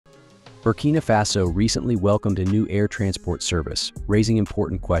Burkina Faso recently welcomed a new air transport service, raising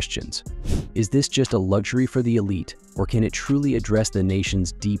important questions. Is this just a luxury for the elite, or can it truly address the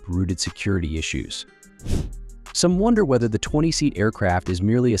nation's deep-rooted security issues? Some wonder whether the 20-seat aircraft is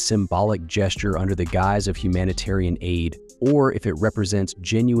merely a symbolic gesture under the guise of humanitarian aid, or if it represents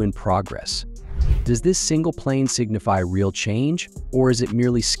genuine progress. Does this single plane signify real change, or is it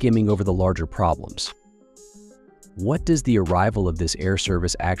merely skimming over the larger problems? What does the arrival of this air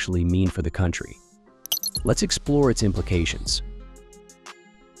service actually mean for the country? Let's explore its implications.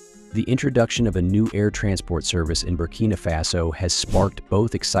 The introduction of a new air transport service in Burkina Faso has sparked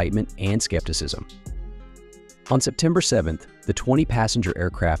both excitement and skepticism. On September 7th, the 20-passenger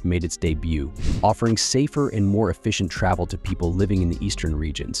aircraft made its debut, offering safer and more efficient travel to people living in the eastern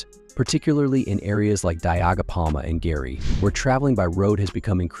regions, particularly in areas like Diagapama and Gary, where traveling by road has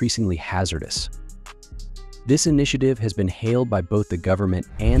become increasingly hazardous. This initiative has been hailed by both the government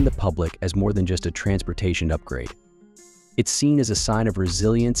and the public as more than just a transportation upgrade. It's seen as a sign of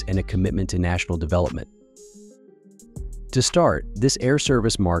resilience and a commitment to national development. To start, this air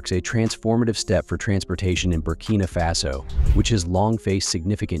service marks a transformative step for transportation in Burkina Faso, which has long faced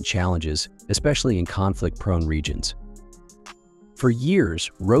significant challenges, especially in conflict-prone regions. For years,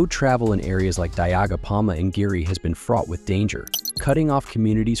 road travel in areas like Diagapama and Giri has been fraught with danger, cutting off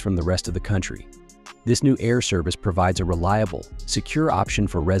communities from the rest of the country. This new air service provides a reliable, secure option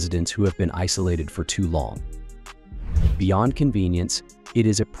for residents who have been isolated for too long. Beyond convenience, it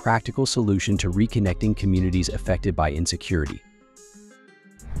is a practical solution to reconnecting communities affected by insecurity.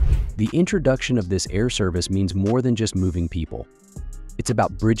 The introduction of this air service means more than just moving people. It's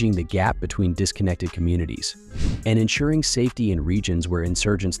about bridging the gap between disconnected communities and ensuring safety in regions where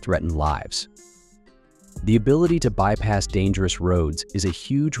insurgents threaten lives. The ability to bypass dangerous roads is a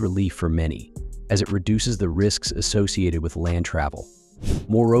huge relief for many, as it reduces the risks associated with land travel.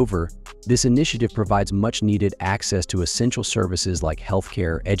 Moreover, this initiative provides much-needed access to essential services like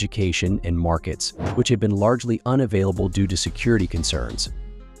healthcare, education, and markets, which have been largely unavailable due to security concerns.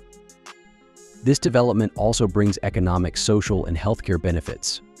 This development also brings economic, social, and healthcare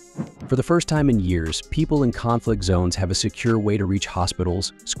benefits. For the first time in years, people in conflict zones have a secure way to reach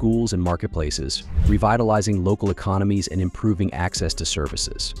hospitals, schools, and marketplaces, revitalizing local economies and improving access to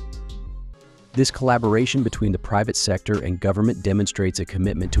services. This collaboration between the private sector and government demonstrates a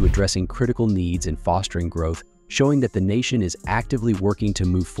commitment to addressing critical needs and fostering growth, showing that the nation is actively working to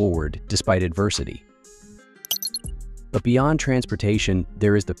move forward despite adversity. But beyond transportation,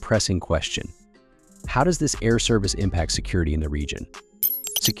 there is the pressing question. How does this air service impact security in the region?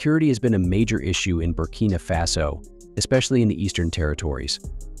 Security has been a major issue in Burkina Faso, especially in the eastern territories.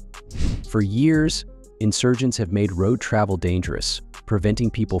 For years, insurgents have made road travel dangerous,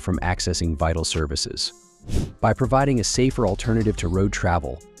 preventing people from accessing vital services. By providing a safer alternative to road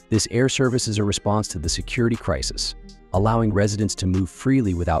travel, this air service is a response to the security crisis, allowing residents to move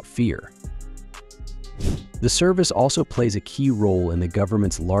freely without fear. The service also plays a key role in the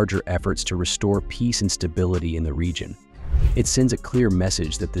government's larger efforts to restore peace and stability in the region. It sends a clear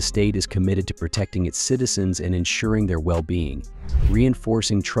message that the state is committed to protecting its citizens and ensuring their well-being,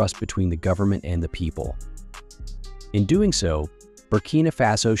 reinforcing trust between the government and the people. In doing so, Burkina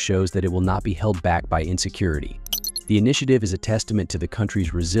Faso shows that it will not be held back by insecurity. The initiative is a testament to the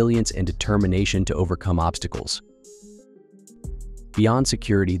country's resilience and determination to overcome obstacles. Beyond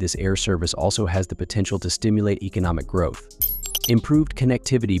security, this air service also has the potential to stimulate economic growth. Improved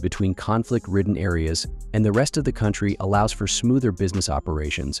connectivity between conflict-ridden areas and the rest of the country allows for smoother business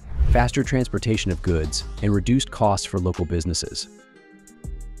operations, faster transportation of goods, and reduced costs for local businesses.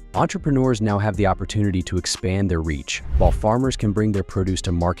 Entrepreneurs now have the opportunity to expand their reach, while farmers can bring their produce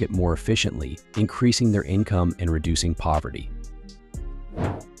to market more efficiently, increasing their income and reducing poverty.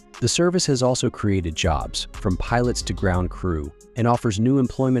 The service has also created jobs, from pilots to ground crew, and offers new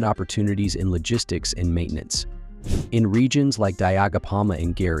employment opportunities in logistics and maintenance. In regions like Diagapama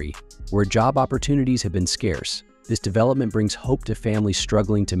and Gary, where job opportunities have been scarce, this development brings hope to families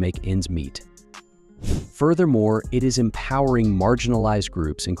struggling to make ends meet. Furthermore, it is empowering marginalized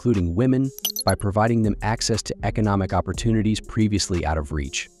groups, including women, by providing them access to economic opportunities previously out of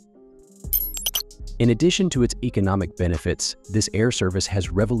reach. In addition to its economic benefits, this air service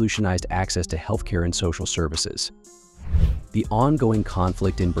has revolutionized access to healthcare and social services. The ongoing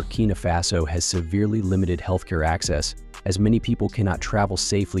conflict in Burkina Faso has severely limited healthcare access, as many people cannot travel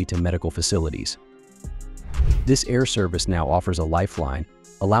safely to medical facilities. This air service now offers a lifeline,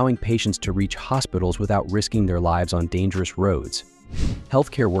 allowing patients to reach hospitals without risking their lives on dangerous roads.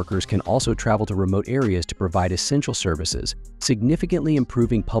 Healthcare workers can also travel to remote areas to provide essential services, significantly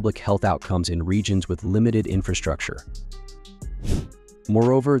improving public health outcomes in regions with limited infrastructure.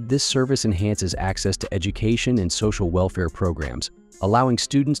 Moreover, this service enhances access to education and social welfare programs, allowing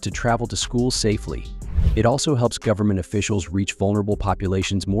students to travel to schools safely. It also helps government officials reach vulnerable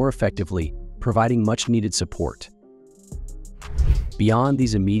populations more effectively, providing much-needed support. Beyond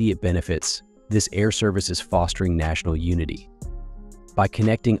these immediate benefits, this air service is fostering national unity. By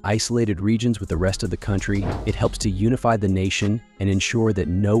connecting isolated regions with the rest of the country, it helps to unify the nation and ensure that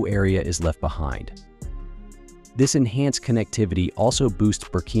no area is left behind. This enhanced connectivity also boosts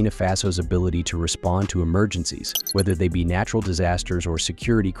Burkina Faso's ability to respond to emergencies, whether they be natural disasters or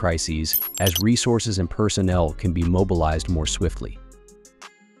security crises, as resources and personnel can be mobilized more swiftly.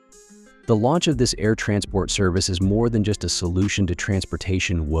 The launch of this air transport service is more than just a solution to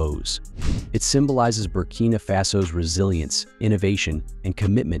transportation woes. It symbolizes Burkina Faso's resilience, innovation, and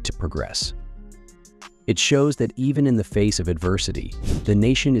commitment to progress. It shows that even in the face of adversity, the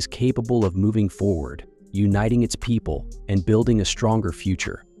nation is capable of moving forward, uniting its people, and building a stronger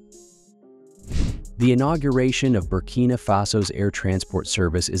future. The inauguration of Burkina Faso's air transport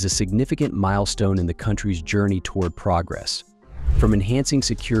service is a significant milestone in the country's journey toward progress. From enhancing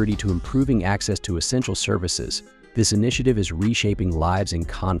security to improving access to essential services, this initiative is reshaping lives in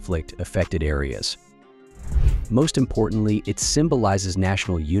conflict-affected areas. Most importantly, it symbolizes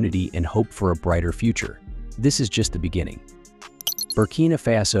national unity and hope for a brighter future. This is just the beginning. Burkina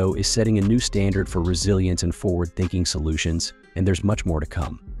Faso is setting a new standard for resilience and forward-thinking solutions, and there's much more to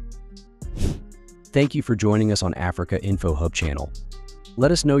come. Thank you for joining us on Africa Infohub Channel. Let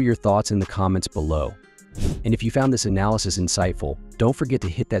us know your thoughts in the comments below. And if you found this analysis insightful, don't forget to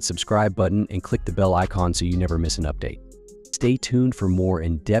hit that subscribe button and click the bell icon so you never miss an update. Stay tuned for more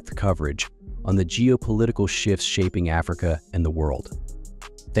in-depth coverage on the geopolitical shifts shaping Africa and the world.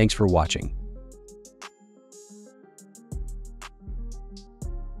 Thanks for watching.